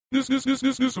This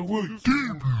a way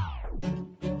deep.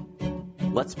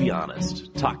 Let's be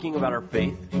honest, talking about our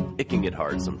faith, it can get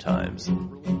hard sometimes.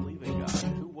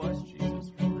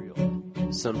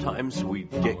 Sometimes we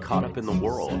get caught up in the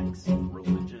world,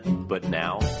 but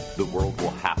now the world will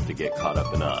have to get caught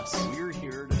up in us. We're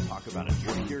here to talk about it.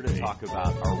 We're here to talk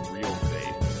about our real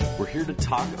faith. We're here to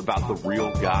talk about the real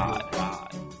God.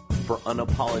 For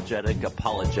unapologetic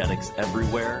apologetics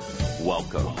everywhere,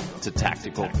 welcome to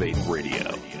Tactical Faith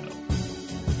Radio.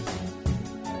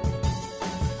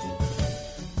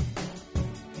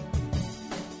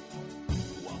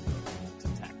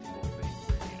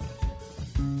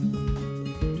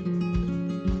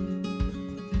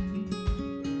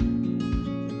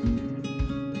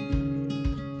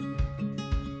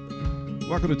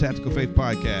 Welcome to Tactical Faith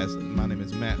Podcast. My name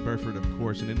is Matt Burford, of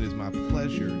course, and it is my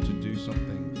pleasure to do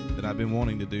something that I've been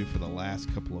wanting to do for the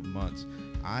last couple of months.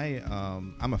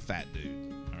 I'm a fat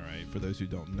dude, all right? For those who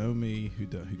don't know me, who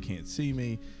can't see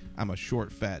me, I'm a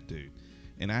short, fat dude.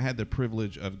 And I had the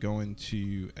privilege of going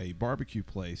to a barbecue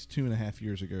place 2.5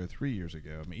 years ago, 3 years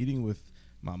ago. I'm eating with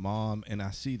my mom, and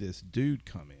I see this dude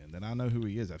come in, and I know who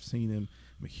he is. I've seen him.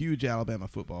 I'm a huge Alabama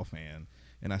football fan.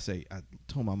 And I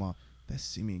told my mom, that's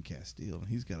Simeon Castile, and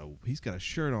he's got a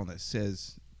shirt on that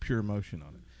says Pure Emotion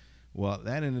on it. Well,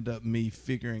 that ended up me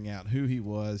figuring out who he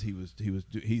was.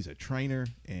 He's a trainer,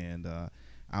 and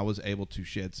I was able to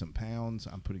shed some pounds.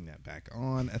 I'm putting that back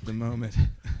on at the moment,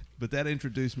 but that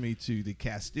introduced me to the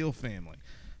Castile family,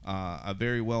 a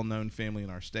very well-known family in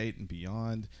our state and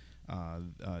beyond.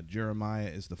 Jeremiah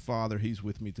is the father. He's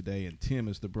with me today, and Tim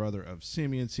is the brother of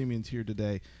Simeon. Simeon's here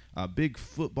today. Big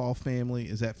football family.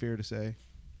 Is that fair to say?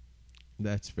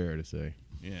 That's fair to say.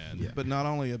 Yeah, but not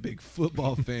only a big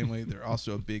football family, they're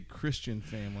also a big Christian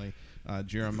family.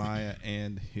 Jeremiah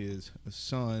and his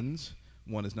sons.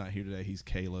 One is not here today. He's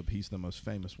Caleb. He's the most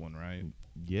famous one, right?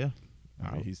 Yeah.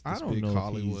 He's I this don't big know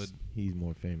Hollywood. if he's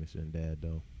more famous than Dad,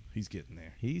 though. He's getting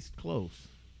there. He's close.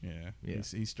 Yeah. Yeah.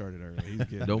 He started early. He's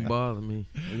getting Don't there. bother me.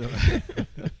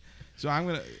 So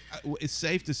it's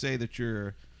safe to say that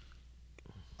you're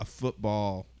a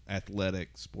football,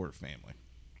 athletic sport family.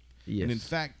 Yes. And in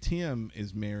fact, Tim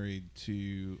is married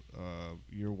to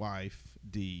your wife,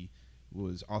 Dee,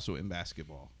 was also in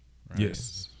basketball, right?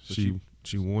 Yes, So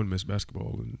she won Miss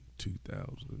Basketball in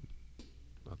 2000,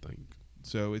 I think.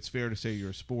 So it's fair to say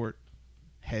you're a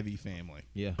sport-heavy family,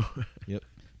 Yeah. Yep.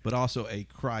 but also a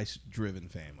Christ-driven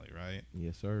family, right?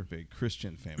 Yes, sir. Big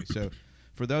Christian family. So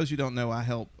for those who don't know, I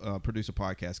help produce a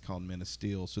podcast called Men of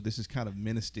Steel. So this is kind of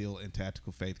Men of Steel and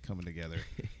Tactical Faith coming together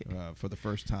for the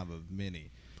first time of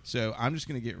many. So I'm just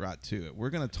going to get right to it. We're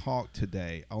going to talk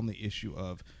today on the issue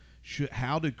of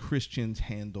how do Christians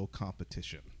handle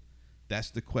competition? That's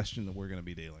the question that we're going to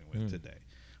be dealing with today.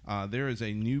 There is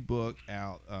a new book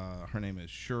out. Her name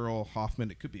is Cheryl Hoffman.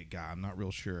 It could be a guy. I'm not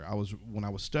real sure. When I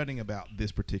was studying about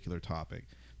this particular topic,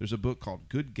 there's a book called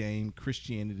Good Game,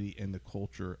 Christianity and the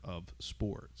Culture of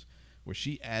Sports, where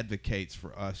she advocates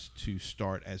for us to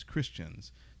start as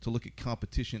Christians to look at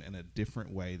competition in a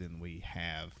different way than we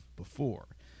have before.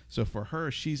 So for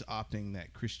her, she's opting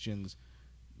that Christians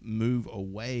move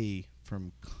away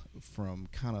from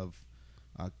kind of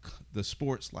the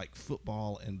sports like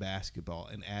football and basketball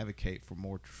and advocate for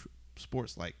more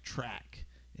sports like track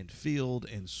and field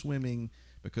and swimming,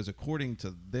 because according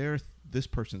to this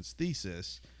person's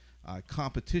thesis,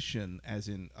 competition, as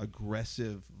in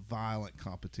aggressive, violent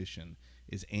competition,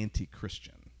 is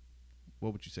anti-Christian.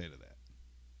 What would you say to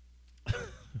that?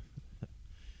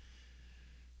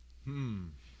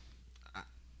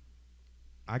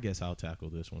 I guess I'll tackle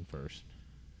this one first.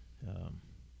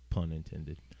 Pun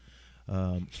intended.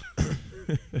 I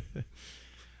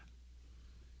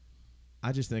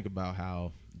just think about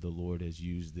how the Lord has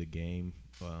used the game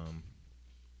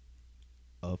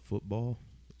of football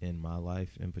in my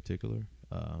life in particular,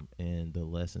 and the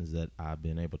lessons that I've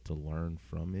been able to learn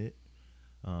from it.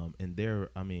 And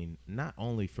not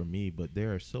only for me, but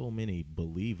there are so many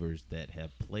believers that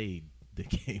have played the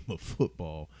game of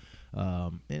football.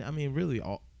 Really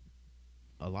a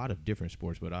lot of different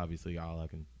sports, but obviously all I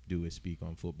can do is speak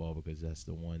on football because that's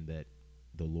the one that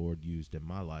the Lord used in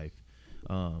my life.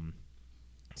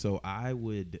 So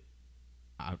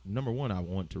number one, I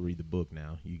want to read the book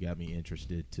now. You got me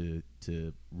interested to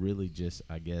really just,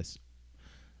 I guess,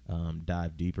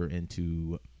 dive deeper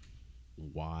into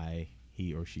why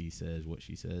he or she says what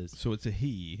she says. So it's a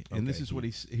he, and Okay, this is what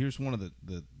here's one of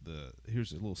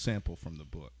here's a little sample from the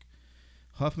book.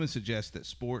 Huffman suggests that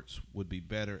sports would be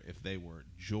better if they were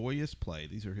joyous play.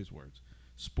 These are his words.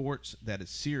 Sports that is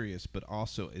serious but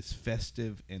also is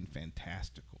festive and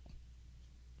fantastical.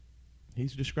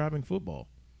 He's describing football.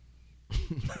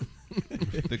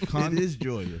 It is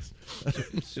joyous.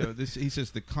 So this, he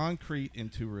says, the concrete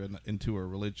into a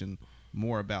religion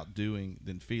more about doing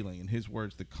than feeling. In his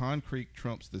words, the concrete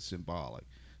trumps the symbolic.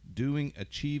 Doing,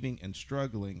 achieving, and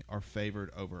struggling are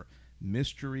favored over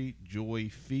mystery, joy,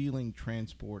 feeling,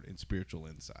 transport, and spiritual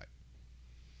insight.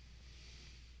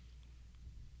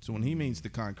 So when he means the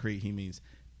concrete, he means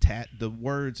the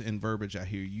words and verbiage I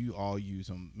hear you all use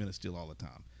on Men of Steel all the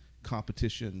time.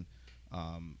 Competition,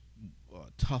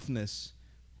 toughness,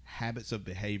 habits of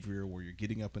behavior where you're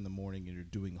getting up in the morning and you're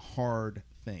doing hard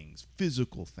things,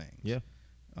 physical things. Yeah.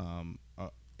 And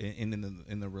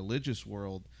in the religious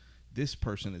world, this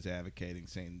person is advocating,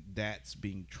 saying that's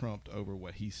being trumped over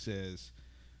what he says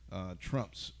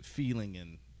trumps feeling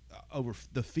and over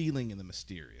the feeling and the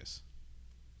mysterious.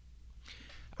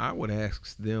 I would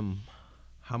ask them,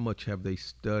 how much have they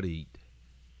studied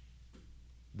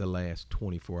the last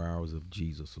 24 hours of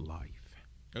Jesus' life?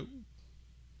 Oh.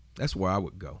 That's where I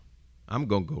would go. I'm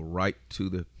going to go right to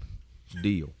the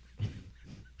deal.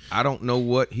 I don't know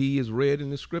what he has read in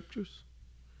the scriptures,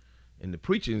 and the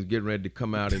preaching is getting ready to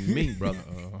come out in me, brother.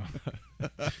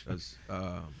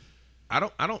 I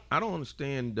don't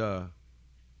understand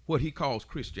what he calls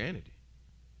Christianity.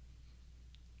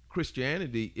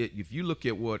 Christianity, if you look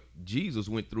at what Jesus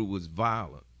went through, was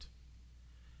violent.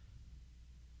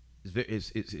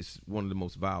 It's one of the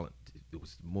most violent. It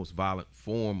was the most violent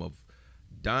form of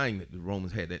dying that the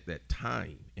Romans had at that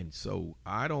time, and so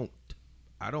I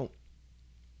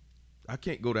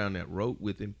can't go down that road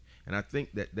with him. And I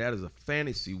think that is a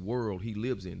fantasy world he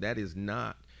lives in. That is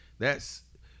not. That's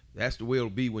the way it'll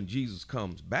be when Jesus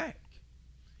comes back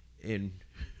and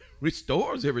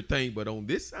restores everything. But on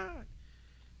this side,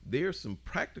 there's some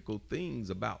practical things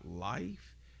about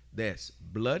life that's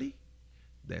bloody.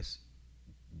 That's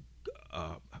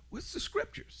what's the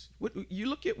scriptures? What you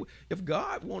look at, if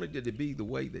God wanted it to be the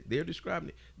way that they're describing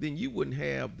it, then you wouldn't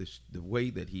have the way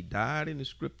that he died in the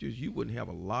scriptures. You wouldn't have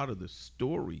a lot of the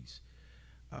stories,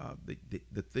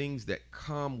 the things that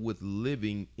come with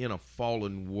living in a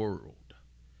fallen world.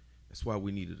 That's why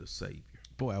we needed a savior.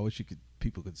 Boy, I wish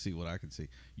people could see what I can see.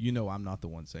 You know, I'm not the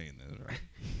one saying this,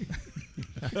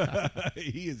 right?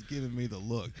 He is giving me the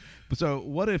look. But so,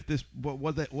 what if this?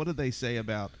 What do they say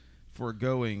about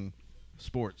foregoing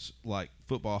sports like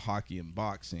football, hockey, and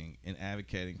boxing, and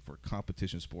advocating for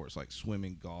competition sports like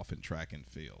swimming, golf, and track and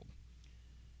field?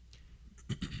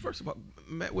 First of all,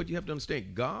 Matt, what you have to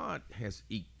understand, God has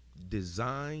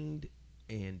designed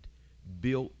and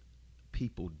built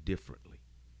people differently.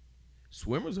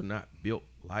 Swimmers are not built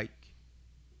like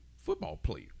football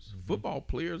players. Mm-hmm. Football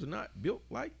players are not built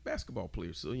like basketball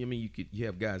players. So I mean, you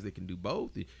have guys that can do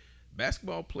both. The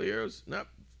football players not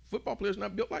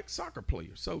built like soccer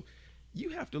players. So you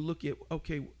have to look at,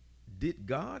 okay, did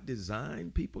God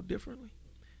design people differently?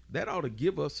 That ought to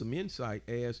give us some insight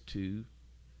as to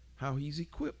how he's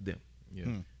equipped them.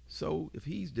 Yeah. So if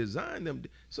he's designed them,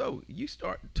 so you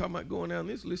start talking about going down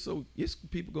this list, so yes,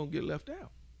 people gonna get left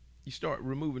out. You start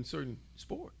removing certain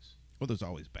sports. Well, there's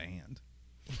always band.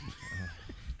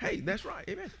 Hey, that's right.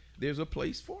 Amen. There's a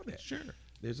place for that. Sure.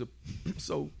 There's a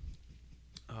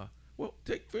well,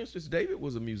 take for instance, David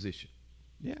was a musician.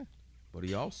 Yeah. But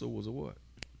he also was a what?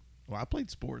 Well, I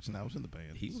played sports and I was in the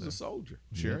band. He was a soldier.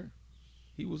 Sure. Yeah.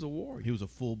 He was a warrior. He was a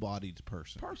full-bodied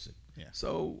person. Yeah.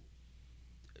 So,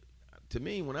 to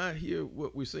me, when I hear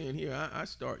what we're saying here, I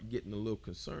start getting a little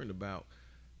concerned about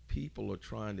people are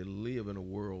trying to live in a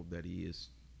world that is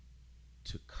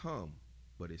to come,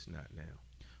 but it's not now.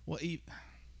 Well,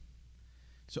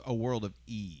 so a world of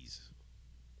ease.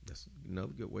 That's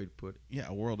another good way to put it. Yeah,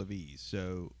 a world of ease.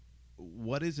 So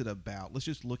what is it about? Let's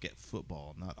just look at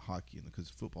football, not hockey, because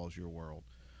football is your world.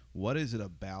 What is it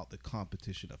about the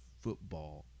competition of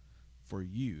football for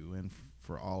you and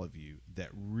for all of you that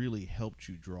really helped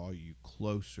you draw you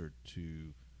closer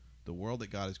to the world that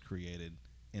God has created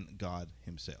and God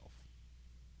himself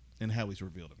and how he's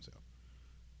revealed himself?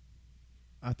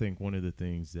 I think one of the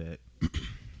things that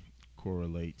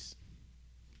correlates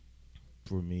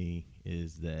for me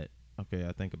is that, okay,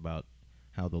 I think about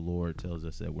how the Lord tells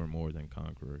us that we're more than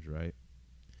conquerors, right?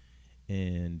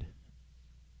 And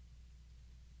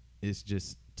it's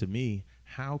just, to me,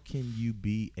 how can you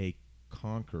be a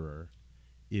conqueror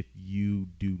if you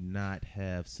do not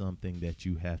have something that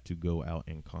you have to go out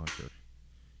and conquer?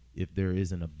 If there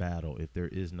isn't a battle, if there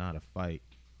is not a fight,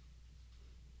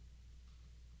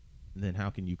 then how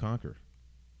can you conquer?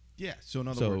 Yeah. So in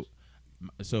other words,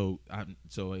 so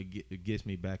it gets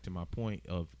me back to my point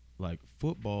of, like,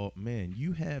 football, man,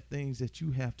 you have things that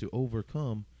you have to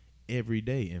overcome every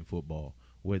day in football,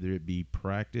 whether it be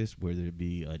practice, whether it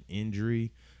be an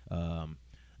injury,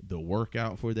 the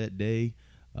workout for that day.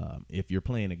 If you're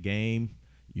playing a game,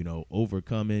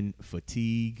 overcoming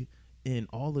fatigue, and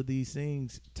all of these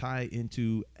things tie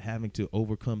into having to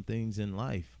overcome things in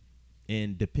life.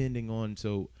 And depending on,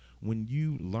 so when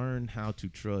you learn how to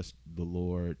trust the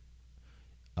Lord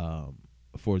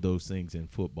for those things in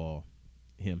football,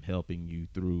 him helping you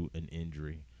through an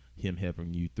injury, him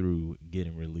helping you through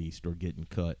getting released or getting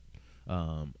cut,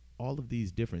 all of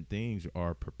these different things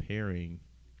are preparing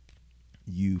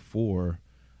you for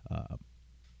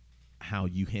how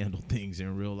you handle things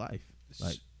in real life.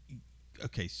 Like,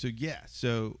 okay,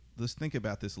 so let's think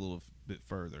about this a little bit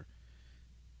further.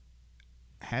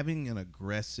 Having an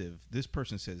aggressive, this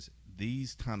person says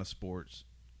these kind of sports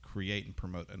create and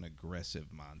promote an aggressive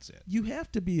mindset. you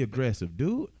have to be aggressive,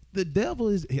 dude. The devil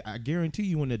is, I guarantee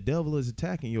you, when the devil is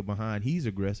attacking your behind, he's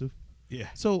aggressive. Yeah.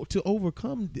 So to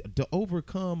overcome,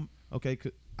 okay,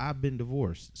 'cause I've been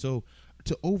divorced. So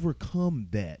to overcome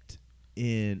that,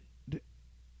 and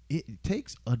it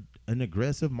takes an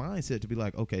aggressive mindset to be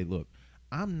like, okay, look,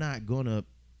 I'm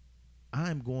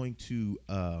going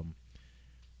to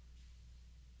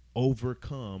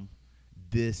overcome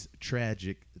this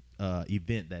tragic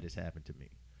event that has happened to me.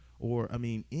 Or, I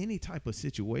mean, any type of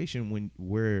situation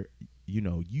where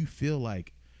you feel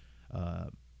like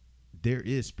there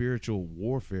is spiritual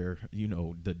warfare,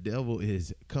 the devil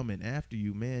is coming after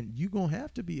you, man, you're going to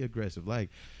have to be aggressive. Like,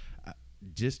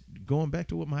 just going back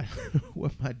to what my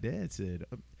what my dad said,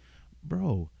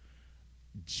 bro,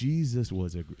 Jesus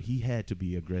he had to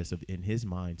be aggressive in his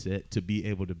mindset to be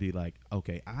able to be like,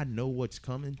 okay, I know what's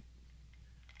coming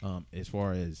as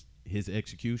far as his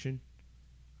execution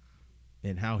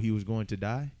and how he was going to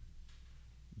die.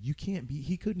 He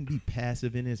couldn't be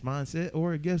passive in his mindset,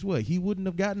 or guess what? He wouldn't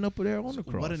have gotten up there on the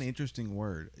cross. What an interesting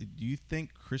word. Do you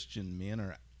think Christian men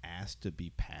are asked to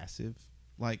be passive?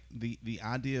 Like, the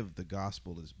idea of the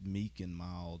gospel is meek and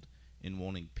mild and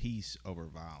wanting peace over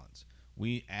violence.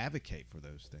 We advocate for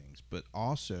those things, but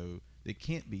also it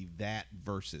can't be that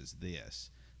versus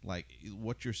this. Like,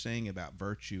 what you're saying about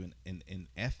virtue and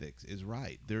ethics is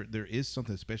right. There is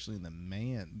something, especially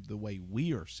in the way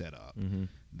we are set up,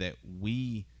 that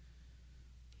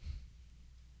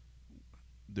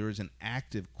there is an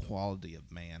active quality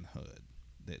of manhood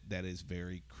that is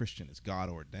very Christian. It's God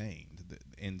ordained,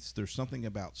 and there's something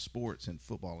about sports and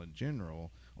football in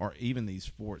general, or even these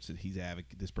sports that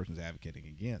this person's advocating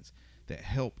against, that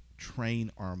help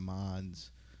train our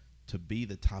minds to be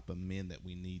the type of men that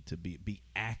we need to be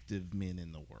active men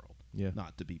in the world,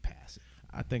 not to be passive.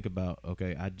 I think about,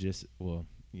 okay,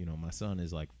 my son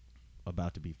is like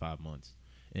about to be 5 months,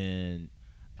 and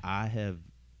I have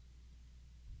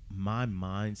my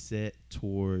mindset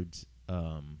towards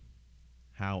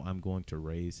how I'm going to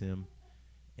raise him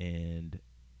and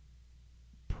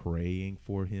praying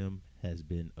for him has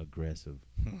been aggressive.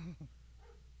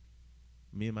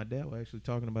 Me and my dad were actually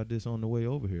talking about this on the way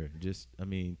over here.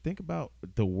 Think about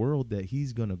the world that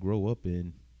he's going to grow up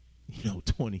in,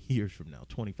 20 years from now,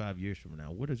 25 years from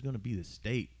now. What is going to be the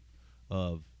state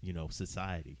of,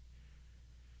 society?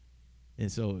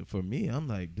 And so for me, I'm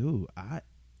like, dude,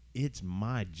 it's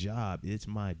my job, it's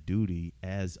my duty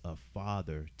as a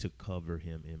father to cover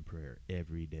him in prayer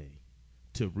every day,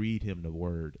 to read him the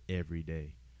word every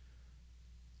day,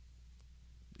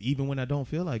 even when I don't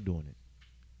feel like doing it.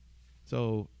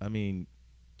 So,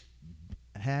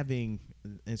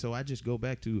 so I just go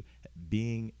back to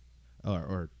being,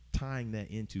 or tying that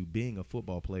into being a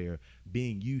football player,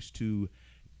 being used to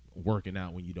working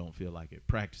out when you don't feel like it,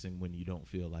 practicing when you don't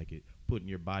feel like it, putting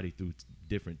your body through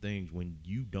different things when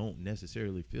you don't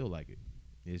necessarily feel like it.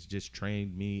 It's just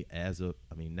trained me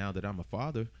now that I'm a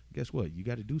father, guess what? You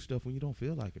got to do stuff when you don't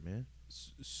feel like it, man.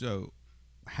 So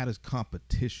how does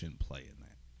competition play in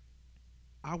that?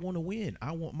 I want to win.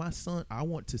 I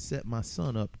want to set my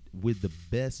son up with the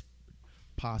best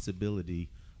possibility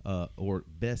or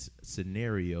best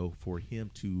scenario for him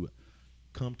to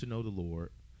come to know the Lord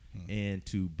and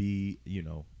to be,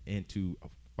 and to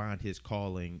find his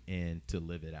calling and to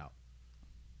live it out.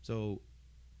 So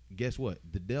guess what?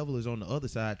 The devil is on the other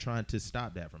side trying to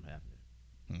stop that from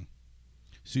happening.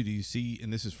 So do you see,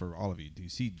 and this is for all of you, do you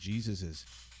see Jesus as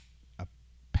a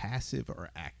passive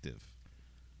or active?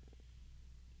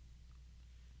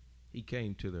 He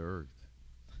came to the earth.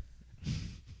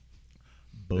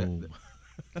 Boom.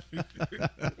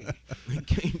 He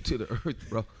came to the earth,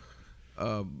 bro.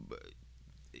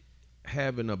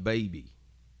 Having a baby.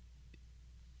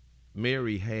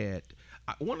 Mary had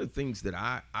one of the things that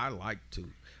I like to.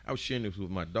 I was sharing this with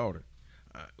my daughter.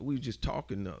 We were just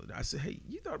talking. I said, "Hey,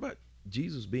 you thought about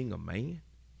Jesus being a man?"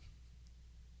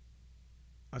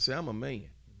 I said, "I'm a man.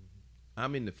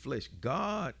 I'm in the flesh.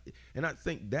 God, and I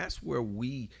think that's where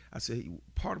I say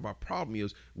part of our problem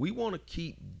is we want to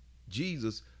keep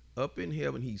Jesus up in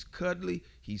heaven. He's cuddly,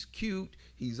 he's cute,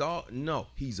 he's a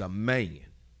man.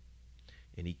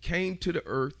 And he came to the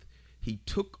earth, he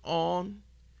took on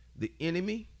the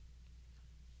enemy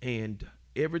and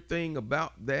everything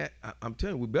about that. I'm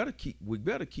telling you, we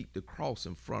better keep the cross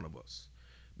in front of us.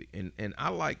 And I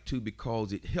like to,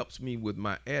 because it helps me with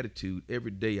my attitude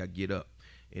every day I get up.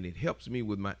 And it helps me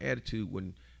with my attitude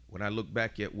when I look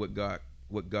back at what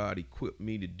God equipped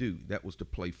me to do. That was to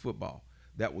play football.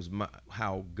 That was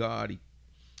how God,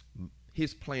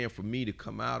 his plan for me to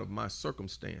come out of my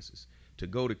circumstances, to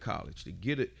go to college, to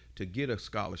get a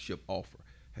scholarship offer.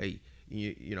 Hey,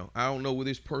 you know, I don't know where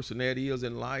this person that is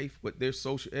in life, but their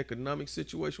socioeconomic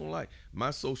situation in life. My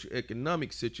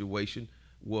socioeconomic situation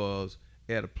was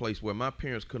at a place where my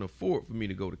parents couldn't afford for me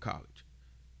to go to college.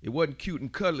 It wasn't cute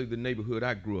and cuddly, the neighborhood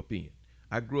I grew up in.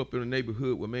 I grew up in a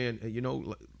neighborhood where, man, you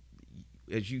know,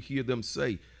 as you hear them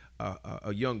say,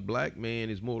 a young black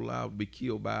man is more liable to be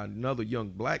killed by another young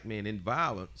black man in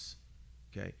violence.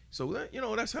 Okay, so that, you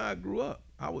know, that's how I grew up.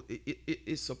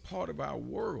 It's a part of our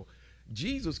world.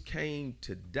 Jesus came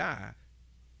to die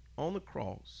on the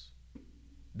cross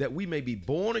that we may be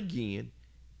born again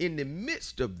in the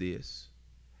midst of this.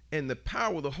 And the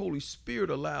power of the Holy Spirit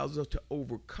allows us to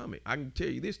overcome it. I can tell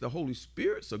you this, the Holy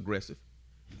Spirit's aggressive.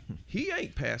 He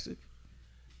ain't passive.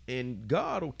 And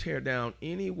God will tear down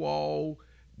any wall,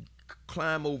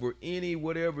 climb over any,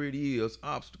 whatever it is,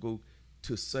 obstacle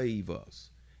to save us.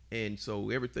 And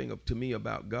so everything up to me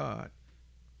about God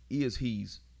is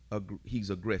he's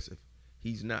aggressive.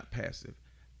 He's not passive.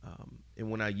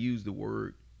 And when I use the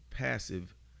word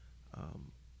passive,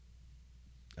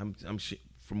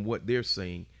 from what they're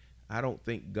saying, I don't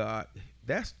think God,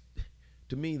 that's,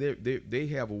 to me, they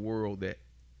have a world that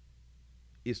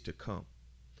is to come.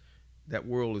 That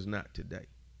world is not today.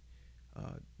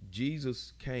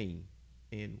 Jesus came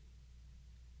and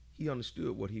he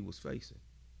understood what he was facing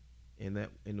in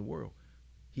the world.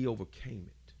 He overcame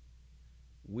it.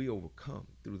 We overcome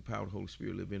through the power of the Holy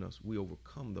Spirit live in us. We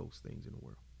overcome those things in the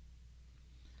world.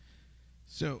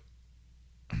 So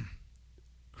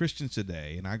Christians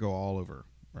today, and I go all over,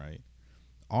 right?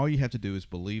 All you have to do is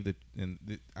believe that,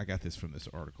 and I got this from this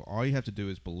article, all you have to do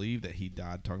is believe that he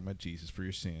died, talking about Jesus, for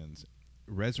your sins,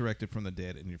 resurrected from the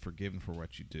dead, and you're forgiven for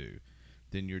what you do.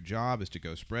 Then your job is to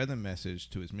go spread the message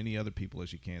to as many other people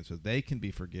as you can so they can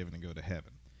be forgiven and go to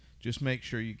heaven. Just make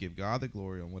sure you give God the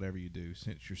glory on whatever you do,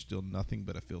 since you're still nothing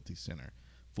but a filthy sinner.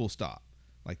 Full stop.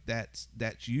 Like that's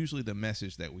usually the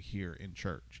message that we hear in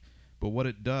church. But what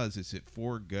it does is it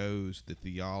forgoes the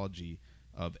theology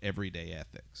of everyday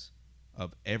ethics,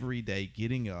 of everyday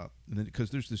getting up, because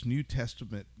there's this New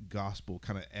Testament gospel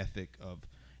kind of ethic of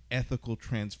ethical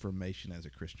transformation as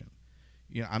a Christian.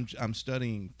 You know, I'm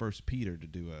studying 1 Peter to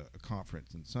do a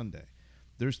conference on Sunday.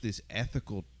 There's this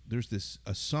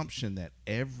assumption that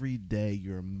every day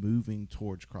you're moving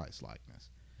towards Christ likeness,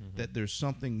 that there's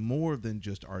something more than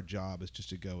just our job is just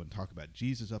to go and talk about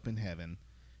Jesus up in heaven.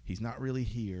 He's not really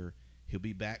here. He'll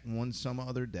be back some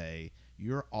other day.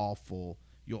 You're awful.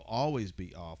 You'll always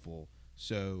be awful.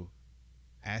 So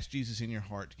ask Jesus in your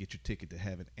heart to get your ticket to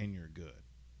heaven, and you're good.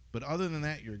 But other than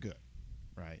that, you're good,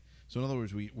 right? So in other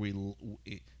words,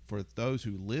 for those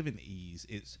who live in ease,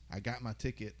 it's I got my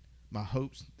ticket, my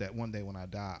hopes that one day when I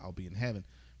die, I'll be in heaven.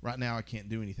 Right now, I can't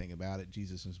do anything about it.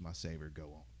 Jesus is my Savior. Go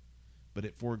on. But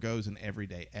it foregoes an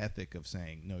everyday ethic of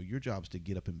saying, no, your job is to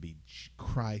get up and be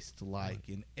Christ-like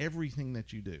in everything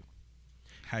that you do.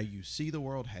 How you see the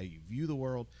world, how you view the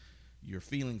world, your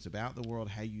feelings about the world,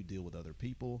 how you deal with other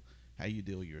people, how you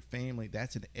deal with your family.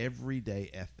 That's an everyday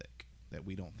ethic that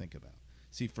we don't think about.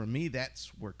 See, for me,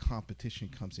 that's where competition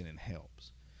comes in and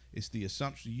helps. It's the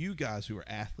assumption, you guys who are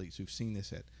athletes who've seen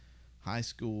this at high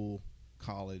school,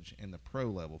 college, and the pro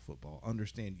level football,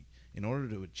 understand in order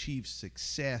to achieve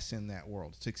success in that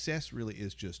world, success really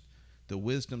is just the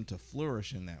wisdom to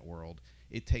flourish in that world.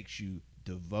 It takes you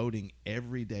devoting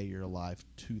every day of your life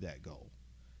to that goal.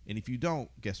 And if you don't,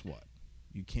 guess what?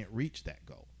 You can't reach that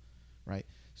goal, right?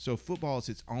 So football is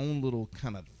its own little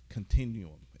kind of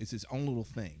continuum. It's its own little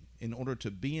thing. In order to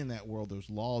be in that world, there's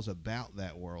laws about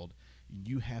that world.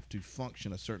 You have to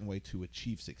function a certain way to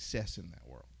achieve success in that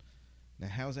world. Now,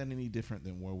 how is that any different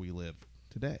than where we live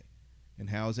today? And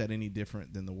how is that any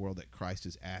different than the world that Christ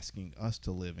is asking us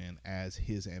to live in as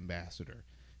his ambassador?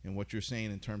 And what you're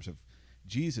saying in terms of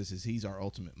Jesus is he's our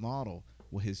ultimate model.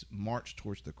 Well, his march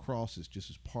towards the cross is just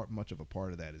as much of a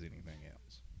part of that as anything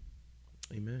else.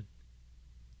 Amen.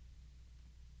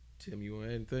 Tim, you want to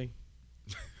add anything?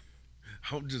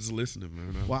 I'm just listening,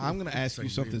 man. Well, I'm going to ask you Same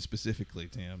something here. specifically,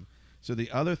 Tim. So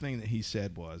the other thing that he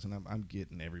said was, and I'm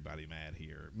getting everybody mad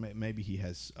here. Maybe he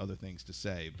has other things to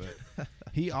say, but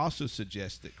he also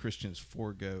suggests that Christians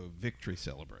forego victory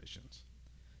celebrations,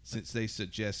 since they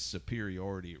suggest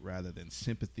superiority rather than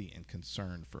sympathy and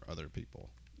concern for other people.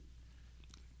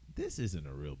 This isn't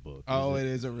a real book. Oh, is it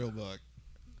is a real book.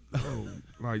 Oh,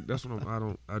 like that's what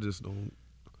I just don't.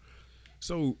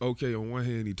 So okay, on one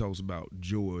hand, he talks about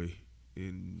joy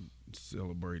in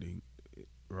celebrating,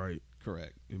 right?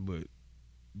 Correct. But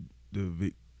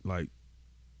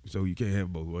so you can't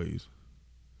have both ways.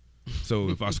 So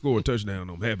if I score a touchdown,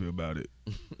 I'm happy about it.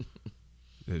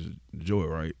 There's joy,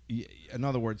 right? Yeah, in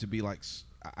other words, it'd be like,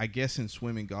 I guess in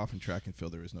swimming, golf, and track and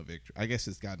field, there is no victory. I guess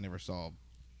this guy never saw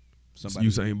somebody.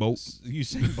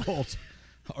 Usain Bolt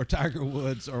or Tiger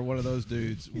Woods or one of those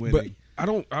dudes winning. But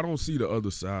I don't see the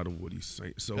other side of what he's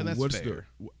saying. So And that's what's fair.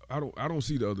 I don't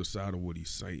see the other side of what he's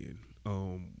saying.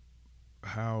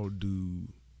 How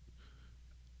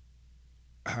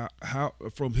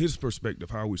from his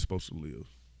perspective, how are we supposed to live?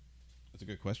 That's a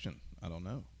good question. I don't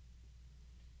know.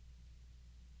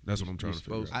 That's what I'm trying to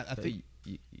figure out. I think-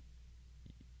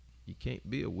 you can't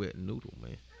be a wet noodle,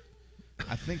 man.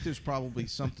 I think there's probably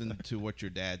something to what your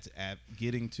dad's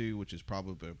getting to, which is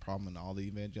probably a problem in all the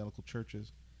evangelical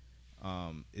churches,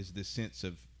 is this sense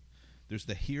of there's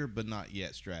the here but not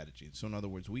yet strategy. So in other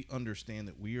words, we understand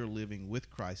that we are living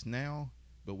with Christ now,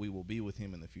 but we will be with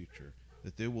him in the future.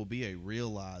 That there will be a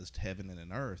realized heaven and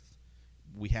an earth.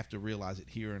 We have to realize it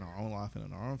here in our own life and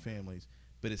in our own families,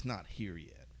 but it's not here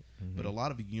yet. Mm-hmm. But a lot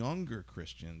of younger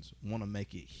Christians want to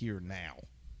make it here now,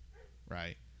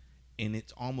 right? And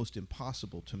it's almost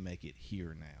impossible to make it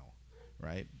here now,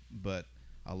 right? But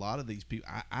a lot of these people,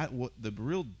 what the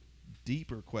real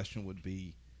deeper question would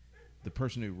be, the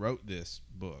person who wrote this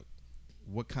book,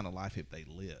 what kind of life have they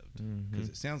lived? Because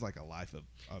it sounds like a life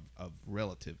of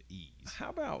relative ease. How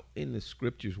about in the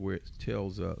scriptures where it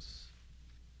tells us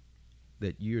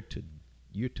that you're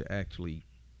to actually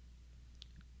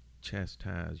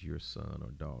chastise your son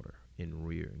or daughter in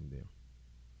rearing them?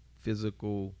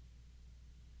 Physical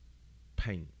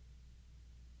pain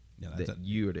Yeah, that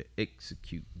you're to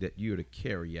execute, that you're to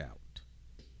carry out.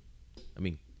 I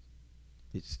mean,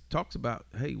 it talks about,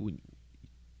 hey, when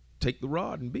take the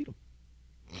rod and beat them.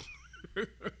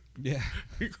 yeah.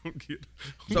 He gonna get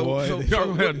So, Boy, so, this- y'all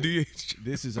so gonna have DH.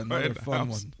 This is in another the fun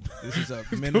house. one. This is a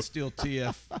Men of Steel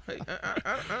TF. hey,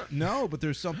 No, but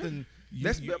there's something.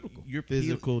 That's biblical. You're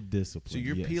Physical discipline. So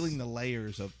you're yes. peeling the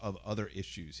layers of other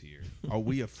issues here. Are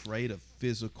we afraid of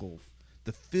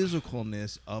the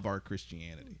physicalness of our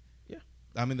Christianity? Yeah.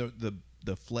 I mean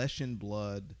the flesh and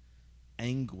blood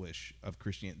anguish of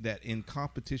Christianity that in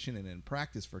competition and in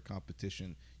practice for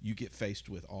competition you get faced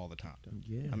with all the time.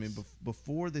 Yes. I mean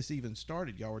before this even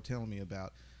started, y'all were telling me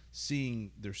about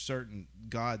seeing there's certain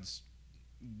God's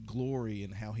glory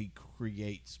in how he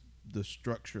creates the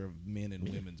structure of men and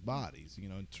women's bodies, you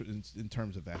know, in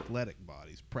terms of athletic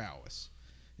bodies, prowess,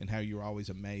 and how you're always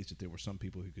amazed that there were some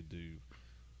people who could do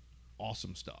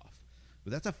awesome stuff.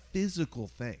 But that's a physical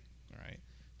thing, right?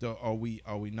 So are we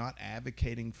not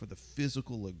advocating for the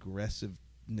physical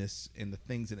aggressiveness and the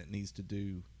things that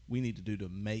we need to do to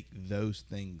make those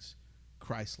things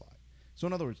Christ-like? So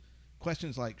in other words,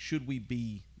 questions like, should we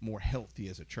be more healthy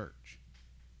as a church?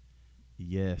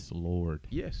 Yes, Lord.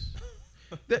 Yes.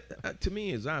 That to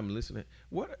me, as I'm listening,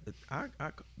 what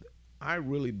I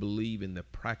really believe in the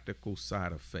practical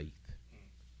side of faith.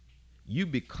 You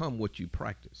become what you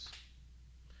practice.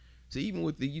 See, even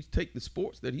with you take the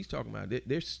sports that he's talking about,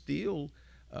 there's still,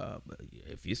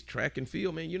 if it's track and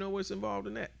field, man, you know what's involved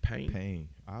in that? Pain.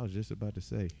 I was just about to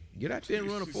say. Get out there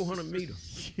and run a 400 meter,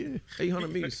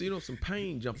 800 meters. See, some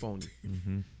pain jump on you.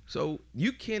 Mm-hmm. So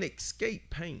you can't escape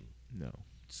pain. No.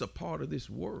 It's a part of this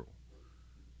world.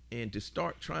 And to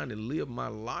start trying to live my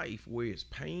life where it's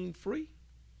pain free,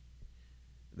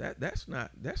 that's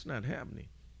not happening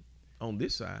on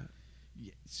this side.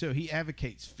 Yeah, so he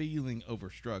advocates feeling over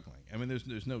struggling. I mean,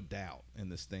 there's no doubt in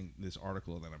this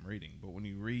article that I'm reading. But when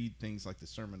you read things like the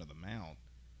Sermon on the Mount,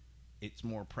 it's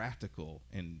more practical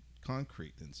and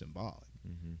concrete than symbolic.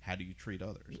 Mm-hmm. How do you treat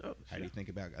others? Oh, How do you sure. think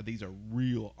about these are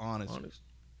real, honest Honest.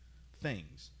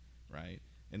 things, right?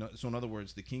 And so, in other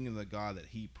words, the kingdom of God that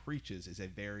he preaches is a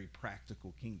very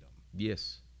practical kingdom.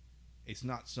 Yes. It's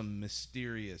not some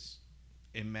mysterious,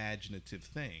 imaginative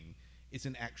thing. It's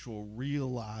an actual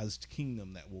realized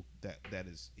kingdom that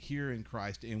is here in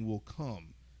Christ and will come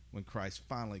when Christ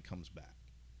finally comes back.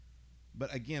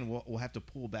 But again, we'll have to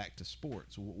pull back to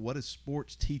sports. What does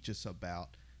sports teach us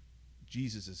about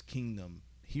Jesus' kingdom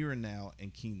here and now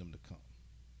and kingdom to come?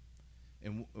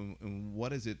 And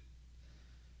what is it?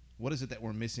 What is it that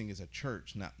we're missing as a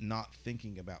church? Not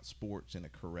thinking about sports in a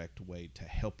correct way to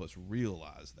help us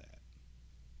realize that.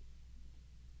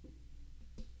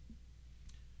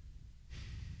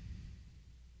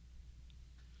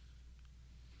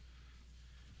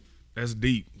 That's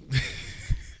deep.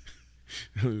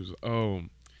 It was,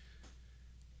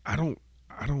 I don't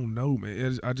know,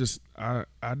 man. I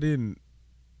didn't.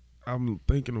 I'm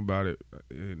thinking about it,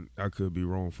 and I could be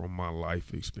wrong from my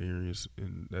life experience,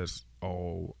 and that's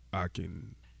all I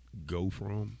can go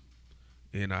from.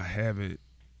 And I haven't,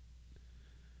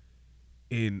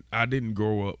 and I didn't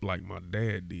grow up like my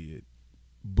dad did,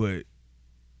 but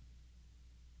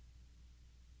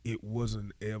it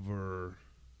wasn't ever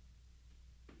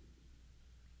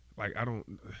like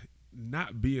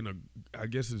not being I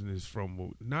guess it's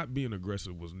from not being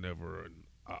aggressive was never an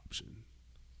option.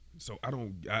 So I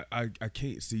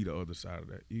can't see the other side of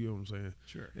that. You know what I'm saying?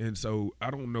 Sure. And so I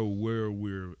don't know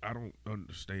I don't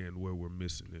understand where we're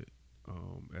missing it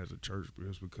as a church,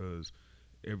 just because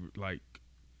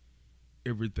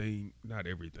everything, not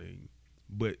everything,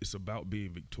 but it's about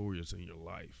being victorious in your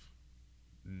life.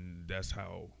 And that's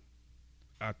how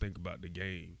I think about the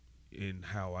game and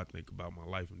how I think about my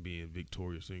life and being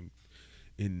victorious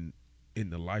in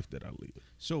the life that I live.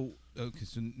 So, okay,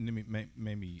 so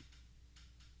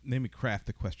let me craft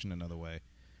the question another way.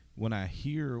 When I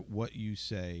hear what you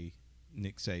say,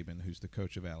 Nick Saban, who's the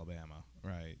coach of Alabama,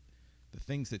 right, the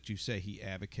things that you say he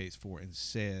advocates for and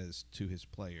says to his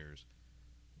players,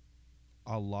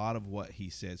 a lot of what he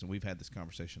says, and we've had this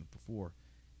conversation before,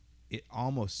 it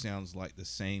almost sounds like the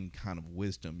same kind of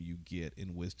wisdom you get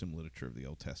in wisdom literature of the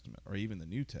Old Testament or even the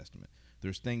New Testament.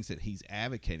 There's things that he's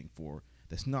advocating for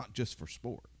that's not just for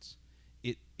sports.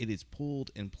 It is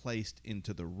pulled and placed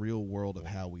into the real world of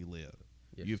how we live.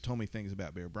 Yes. You've told me things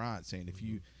about Bear Bryant saying if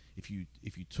you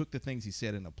took the things he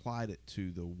said and applied it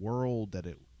to the world that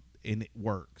it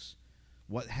works,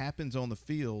 what happens on the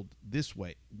field this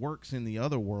way works in the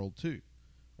other world too,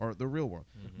 or the real world.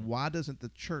 Mm-hmm. Why doesn't the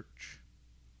church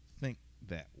think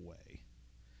that way?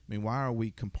 I mean, why are we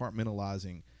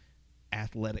compartmentalizing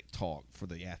athletic talk for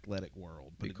the athletic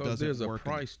world? But because there's a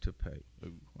price to pay.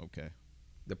 Ooh, okay.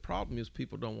 The problem is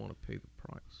people don't want to pay the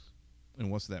price. And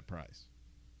what's that price?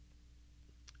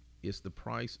 It's the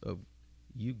price of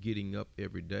you getting up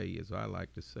every day, as I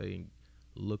like to say,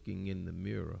 looking in the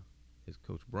mirror, as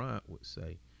Coach Bryant would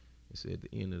say, and say at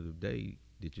the end of the day,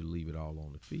 did you leave it all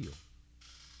on the field?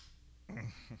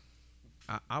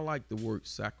 I like the word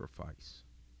sacrifice.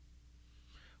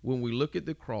 When we look at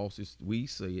the cross, we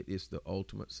say it's the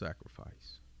ultimate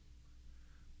sacrifice.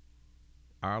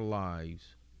 Our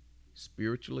lives,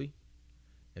 spiritually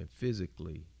and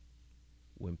physically,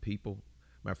 when people,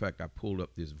 matter of fact, I pulled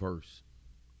up this verse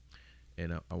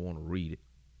and I want to read it.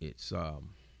 It's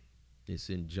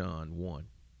in John 1.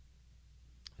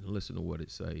 And listen to what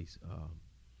it says.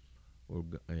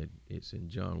 And it's in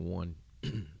John 1,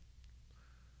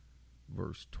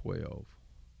 verse 12.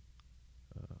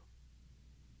 Let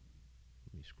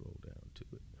me scroll down to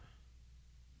it.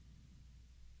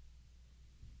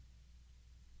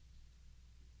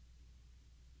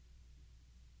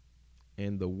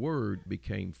 And the Word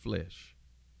became flesh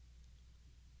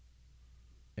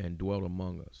and dwelt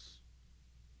among us.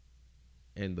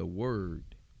 And the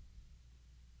Word,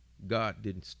 God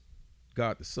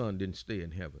the Son didn't stay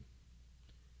in heaven.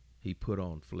 He put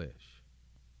on flesh.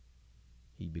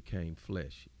 He became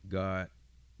flesh. God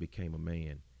became a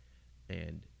man.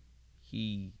 And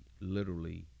he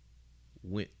literally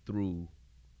went through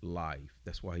life.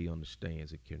 That's why he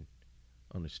understands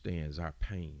our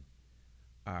pain,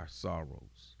 our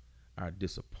sorrows, our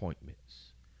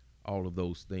disappointments, all of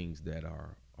those things that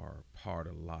are part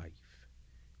of life,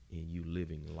 and you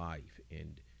living life.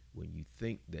 And when you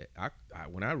think that,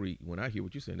 when I hear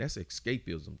what you're saying, that's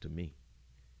escapism to me.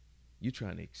 You're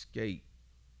trying to escape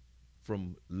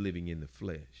from living in the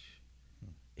flesh,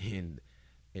 and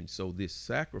so this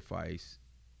sacrifice,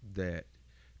 that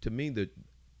to me, the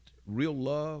real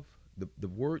love, the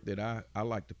word that I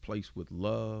like to place with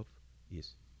love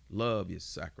is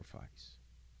sacrifice.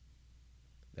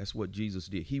 That's what Jesus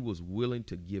did. He was willing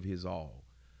to give his all,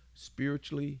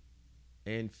 spiritually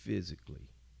and physically.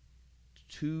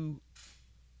 He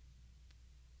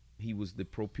was the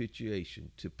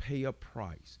propitiation, to pay a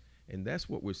price. And that's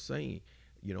what we're saying.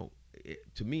 You know,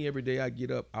 to me, every day I get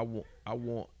up, I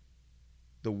want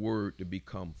the word to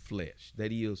become flesh.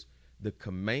 That is, the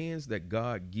commands that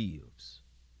God gives,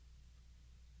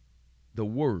 the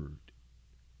word,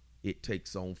 it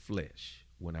takes on flesh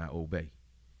when I obey.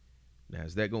 Now,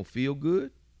 is that going to feel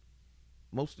good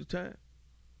most of the time?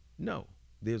 No.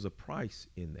 There's a price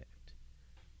in that.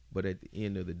 But at the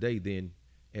end of the day, then,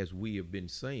 as we have been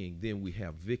saying, then we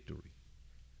have victory.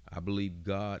 I believe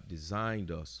God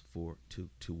designed us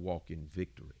to walk in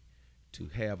victory, to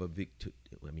have a victory.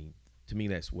 I mean, to me,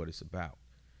 that's what it's about.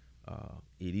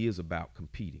 It is about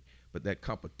competing, but that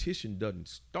competition doesn't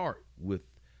start with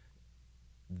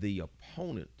the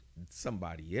opponent,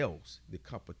 somebody else. The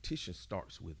competition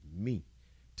starts with me,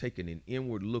 taking an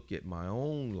inward look at my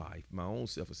own life, my own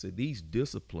self, and say, these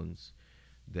disciplines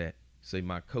that, say,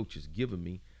 my coach has given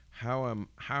me, how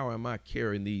am I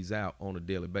carrying these out on a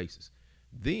daily basis?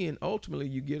 Then ultimately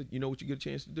you know what you get a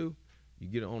chance to do? You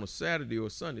get it on a Saturday or a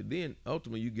Sunday. Then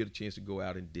ultimately you get a chance to go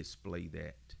out and display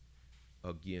that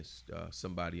against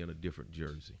somebody in a different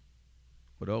jersey.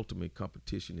 But ultimately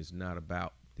competition is not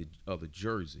about the other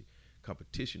jersey.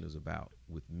 Competition is about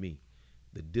with me,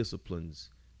 the disciplines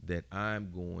that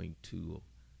I'm going to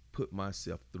put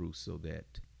myself through so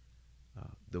that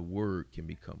the word can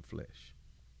become flesh.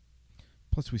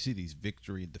 Plus, we see these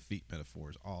victory and defeat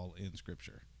metaphors all in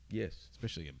Scripture. Yes.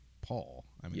 Especially in Paul.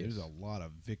 I mean, Yes. there's a lot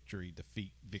of victory,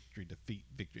 defeat,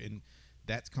 and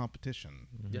that's competition.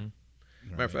 Yeah. Right?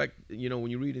 Matter of fact, you know,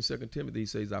 when you read in 2 Timothy, he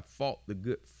says, I fought the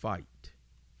good fight.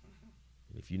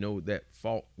 And if you know what that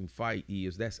fought and fight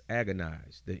is, that's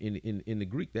agonize. In the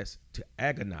Greek, that's to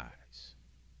agonize.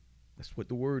 That's what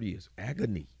the word is,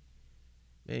 agony.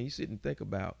 Man, you sit and think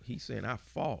about, he's saying, I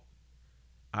fought,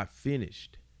 I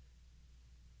finished,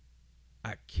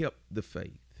 I kept the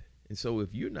faith. And so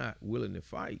if you're not willing to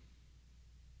fight,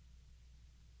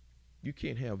 you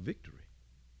can't have victory.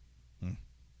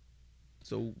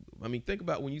 So, I mean, think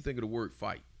about when you think of the word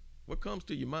fight. What comes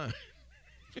to your mind?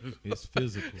 It's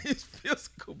physical. It's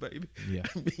physical, baby. Yeah.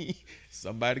 I mean,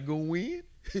 somebody gonna win,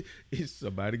 is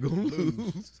somebody gonna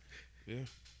lose. Yeah.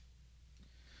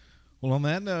 Well, on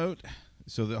that note,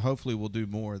 so that hopefully we'll do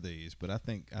more of these, but I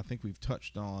think we've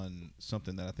touched on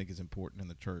something that I think is important in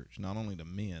the church, not only to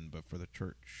men, but for the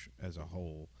church as a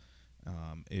whole.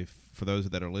 If for those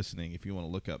that are listening, if you want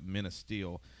to look up Men of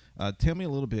Steel, tell me a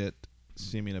little bit,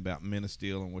 Simeon, about Men of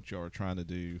Steel and what y'all are trying to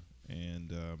do,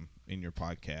 and in your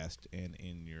podcast and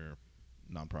in your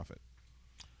nonprofit.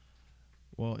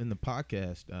 Well, in the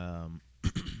podcast,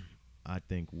 I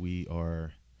think we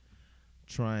are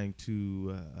trying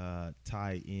to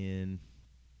tie in,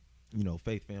 you know,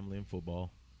 faith, family, and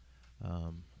football.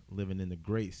 Living in the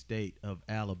great state of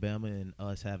Alabama and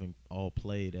us having all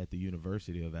played at the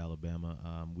University of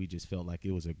Alabama, we just felt like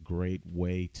it was a great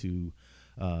way to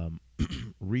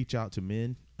reach out to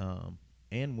men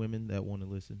and women that want to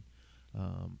listen,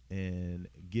 and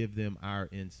give them our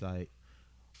insight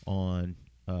on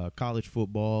college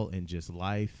football and just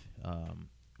life,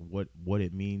 what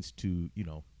it means to, you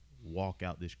know, walk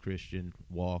out this Christian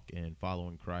walk and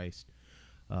following Christ.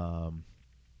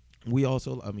 We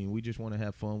also, I mean, we just want to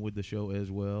have fun with the show as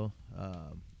well.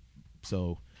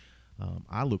 So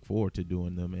I look forward to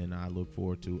doing them, and I look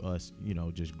forward to us, you know,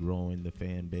 just growing the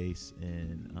fan base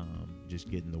and just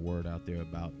getting the word out there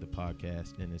about the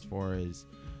podcast. And as far as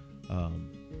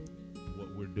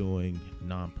what we're doing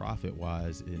nonprofit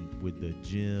wise and with the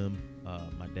gym,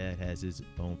 my dad has his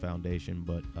own foundation,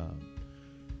 but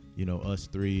you know, us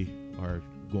three are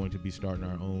going to be starting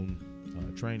our own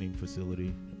training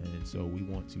facility, and so we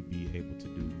want to be able to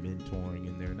do mentoring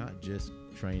in there, not just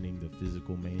training the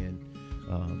physical man,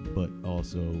 but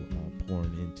also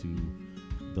pouring into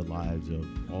the lives of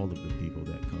all of the people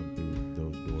that come through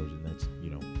those doors, and that's, you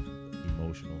know,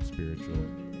 emotional, spiritual,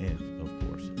 and of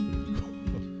course physical.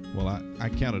 Well, I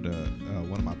counted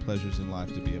one of my pleasures in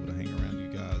life to be able to hang around you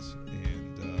guys,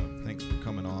 and thanks for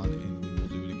coming on, and we will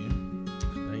do it again.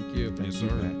 Thank you. Yes, sir.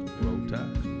 Roll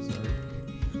Tide. Yes, sir.